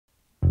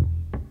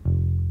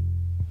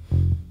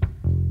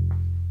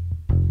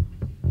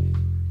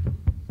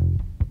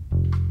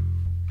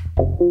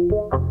Believe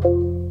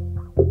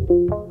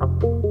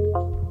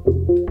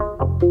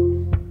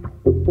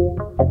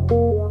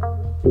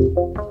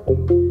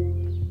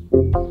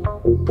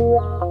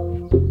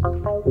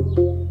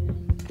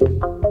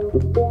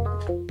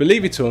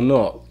it or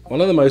not,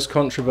 one of the most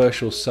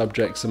controversial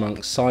subjects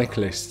amongst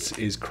cyclists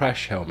is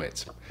crash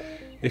helmets.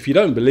 If you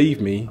don't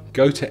believe me,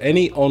 go to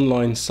any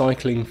online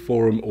cycling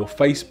forum or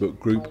Facebook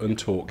group and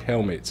talk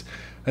helmets,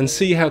 and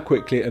see how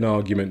quickly an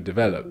argument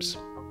develops.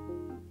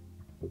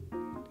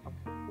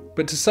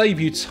 But to save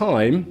you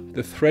time,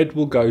 the thread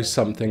will go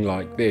something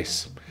like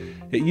this.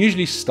 It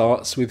usually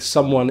starts with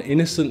someone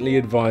innocently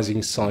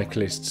advising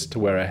cyclists to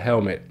wear a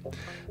helmet.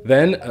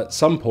 Then, at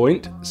some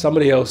point,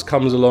 somebody else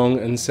comes along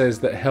and says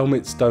that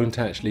helmets don't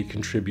actually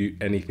contribute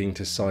anything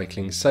to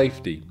cycling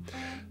safety.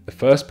 The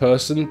first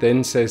person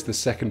then says the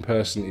second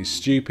person is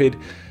stupid,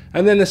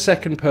 and then the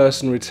second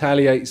person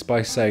retaliates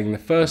by saying the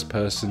first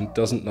person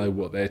doesn't know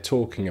what they're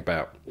talking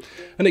about.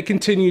 And it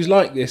continues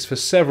like this for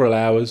several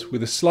hours,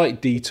 with a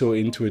slight detour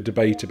into a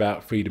debate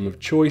about freedom of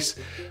choice,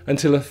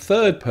 until a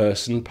third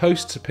person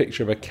posts a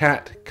picture of a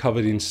cat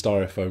covered in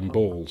styrofoam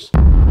balls.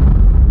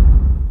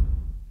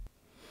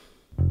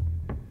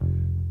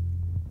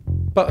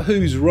 But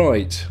who's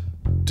right?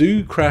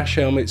 Do crash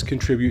helmets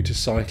contribute to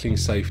cycling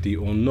safety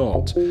or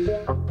not?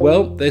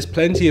 Well, there's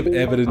plenty of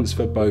evidence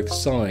for both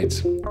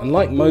sides, and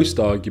like most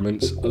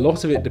arguments, a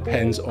lot of it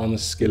depends on the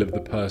skill of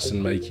the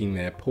person making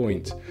their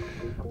point.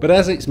 But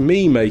as it's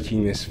me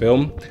making this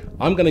film,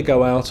 I'm going to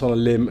go out on a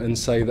limb and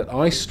say that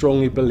I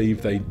strongly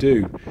believe they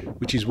do,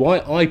 which is why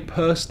I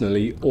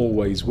personally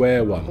always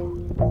wear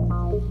one.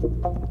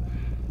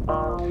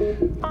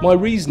 My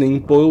reasoning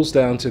boils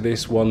down to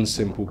this one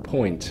simple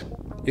point.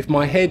 If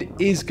my head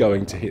is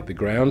going to hit the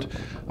ground,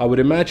 I would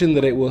imagine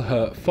that it will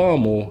hurt far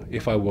more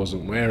if I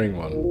wasn't wearing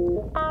one.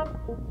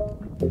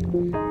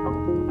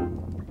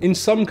 In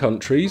some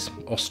countries,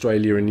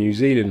 Australia and New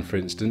Zealand for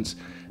instance,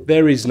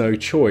 there is no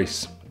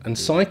choice, and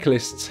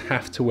cyclists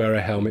have to wear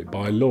a helmet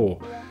by law.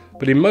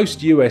 But in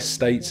most US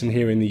states and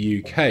here in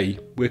the UK,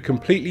 we're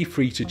completely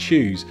free to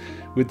choose,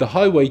 with the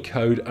Highway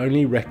Code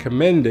only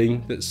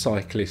recommending that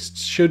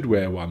cyclists should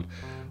wear one.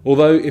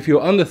 Although if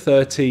you're under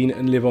 13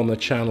 and live on the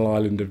Channel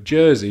Island of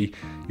Jersey,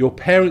 your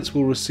parents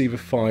will receive a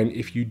fine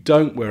if you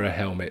don't wear a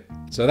helmet,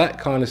 so that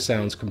kind of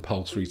sounds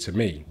compulsory to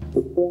me.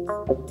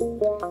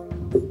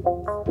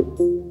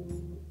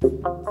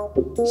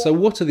 So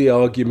what are the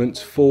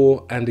arguments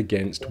for and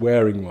against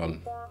wearing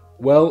one?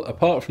 Well,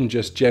 apart from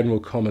just general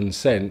common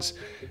sense,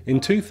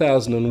 in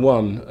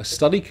 2001 a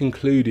study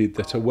concluded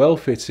that a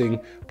well-fitting,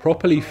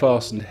 properly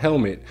fastened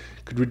helmet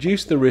could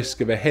reduce the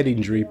risk of a head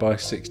injury by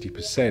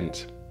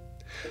 60%.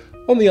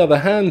 On the other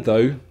hand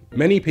though,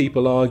 many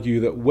people argue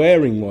that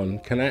wearing one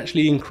can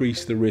actually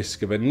increase the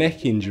risk of a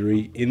neck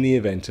injury in the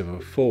event of a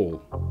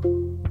fall.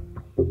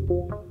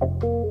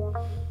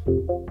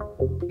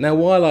 Now,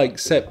 while I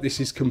accept this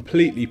is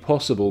completely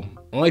possible,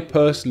 I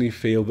personally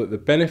feel that the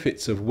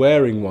benefits of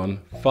wearing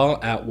one far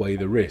outweigh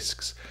the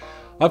risks.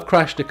 I've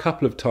crashed a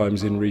couple of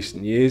times in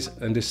recent years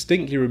and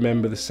distinctly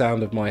remember the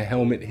sound of my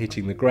helmet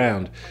hitting the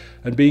ground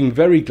and being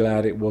very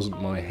glad it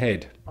wasn't my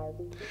head.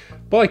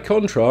 By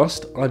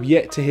contrast, I've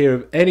yet to hear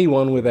of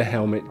anyone with a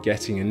helmet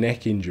getting a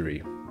neck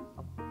injury.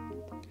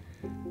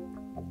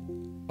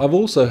 I've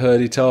also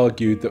heard it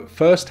argued that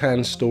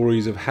first-hand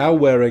stories of how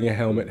wearing a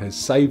helmet has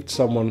saved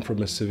someone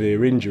from a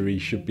severe injury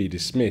should be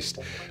dismissed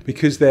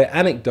because they're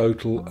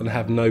anecdotal and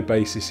have no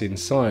basis in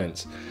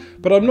science.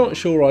 But I'm not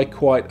sure I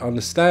quite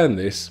understand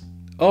this.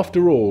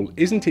 After all,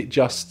 isn't it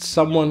just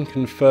someone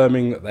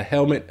confirming that the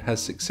helmet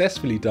has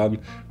successfully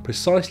done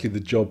precisely the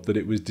job that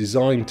it was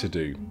designed to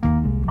do?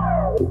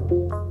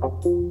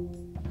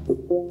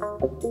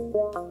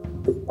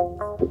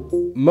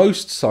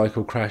 Most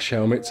cycle crash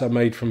helmets are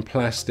made from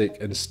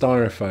plastic and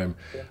styrofoam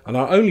and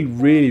are only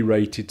really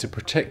rated to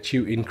protect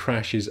you in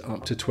crashes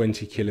up to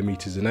 20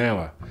 km an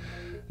hour.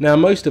 Now,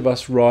 most of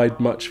us ride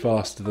much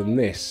faster than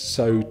this,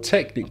 so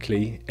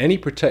technically any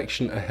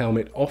protection a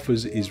helmet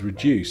offers is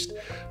reduced,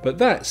 but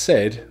that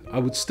said, I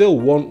would still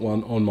want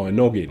one on my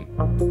noggin.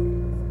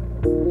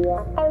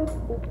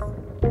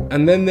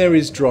 And then there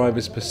is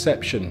driver's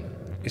perception.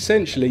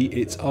 Essentially,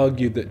 it's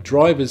argued that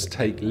drivers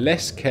take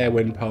less care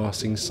when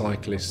passing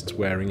cyclists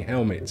wearing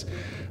helmets,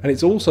 and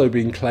it's also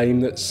been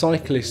claimed that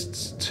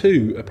cyclists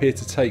too appear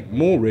to take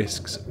more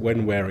risks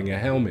when wearing a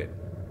helmet.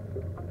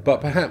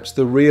 But perhaps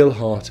the real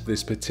heart of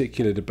this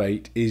particular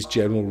debate is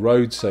general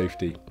road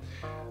safety.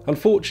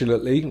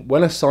 Unfortunately,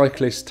 when a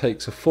cyclist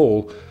takes a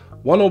fall,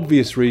 one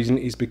obvious reason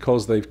is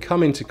because they've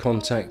come into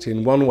contact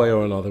in one way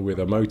or another with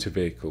a motor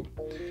vehicle.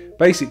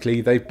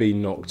 Basically, they've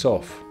been knocked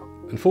off.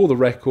 And for the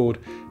record,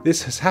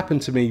 this has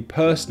happened to me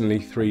personally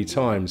 3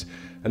 times,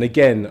 and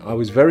again, I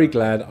was very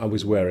glad I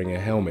was wearing a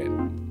helmet.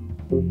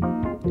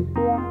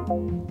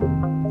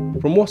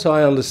 From what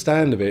I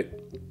understand of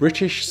it,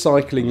 British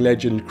cycling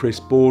legend Chris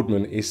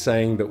Boardman is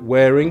saying that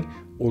wearing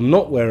or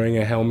not wearing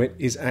a helmet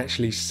is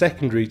actually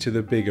secondary to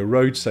the bigger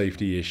road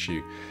safety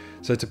issue.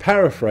 So to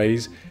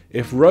paraphrase,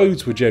 if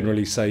roads were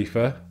generally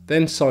safer,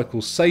 then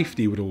cycle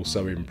safety would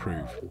also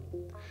improve.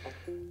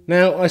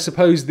 Now, I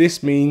suppose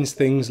this means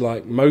things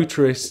like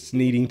motorists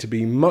needing to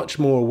be much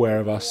more aware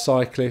of us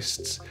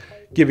cyclists,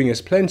 giving us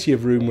plenty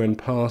of room when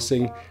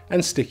passing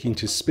and sticking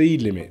to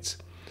speed limits.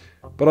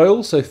 But I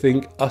also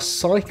think us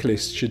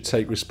cyclists should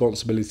take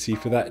responsibility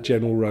for that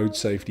general road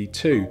safety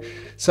too.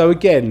 So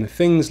again,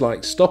 things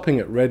like stopping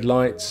at red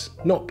lights,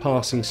 not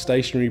passing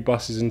stationary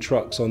buses and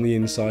trucks on the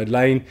inside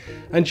lane,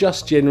 and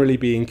just generally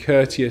being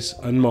courteous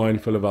and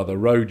mindful of other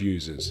road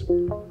users.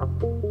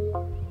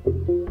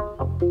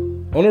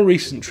 On a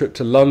recent trip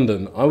to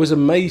London, I was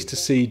amazed to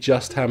see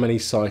just how many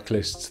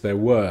cyclists there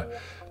were.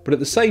 But at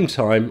the same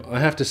time, I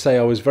have to say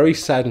I was very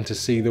saddened to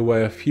see the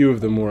way a few of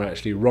them were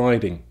actually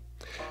riding.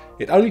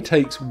 It only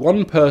takes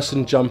one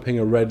person jumping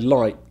a red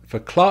light for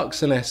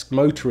Clarkson-esque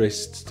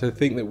motorists to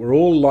think that we're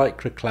all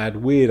lycra-clad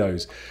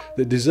weirdos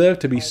that deserve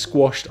to be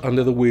squashed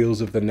under the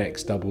wheels of the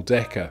next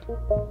double-decker.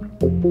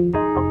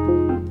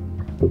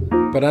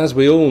 But as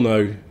we all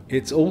know,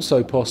 it's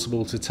also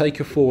possible to take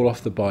a fall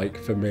off the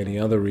bike for many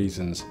other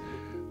reasons.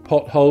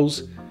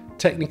 Potholes,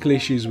 technical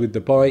issues with the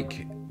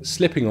bike,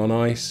 slipping on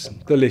ice,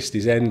 the list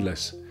is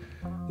endless.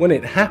 When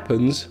it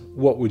happens,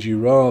 what would you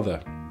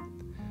rather?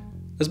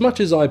 As much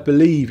as I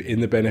believe in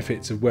the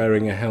benefits of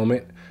wearing a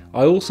helmet,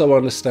 I also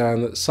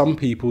understand that some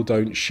people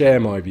don't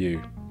share my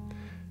view.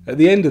 At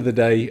the end of the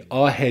day,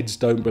 our heads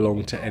don't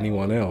belong to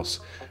anyone else,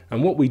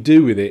 and what we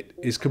do with it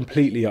is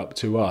completely up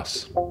to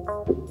us.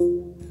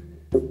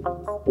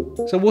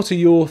 So what are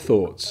your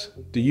thoughts?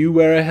 Do you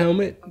wear a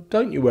helmet?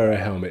 Don't you wear a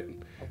helmet?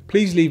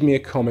 Please leave me a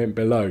comment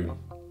below.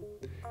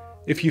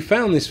 If you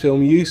found this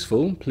film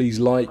useful, please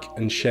like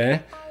and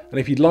share. And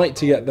if you'd like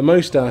to get the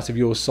most out of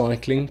your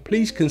cycling,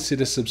 please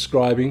consider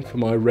subscribing for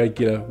my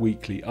regular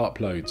weekly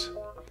uploads.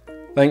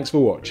 Thanks for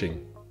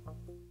watching.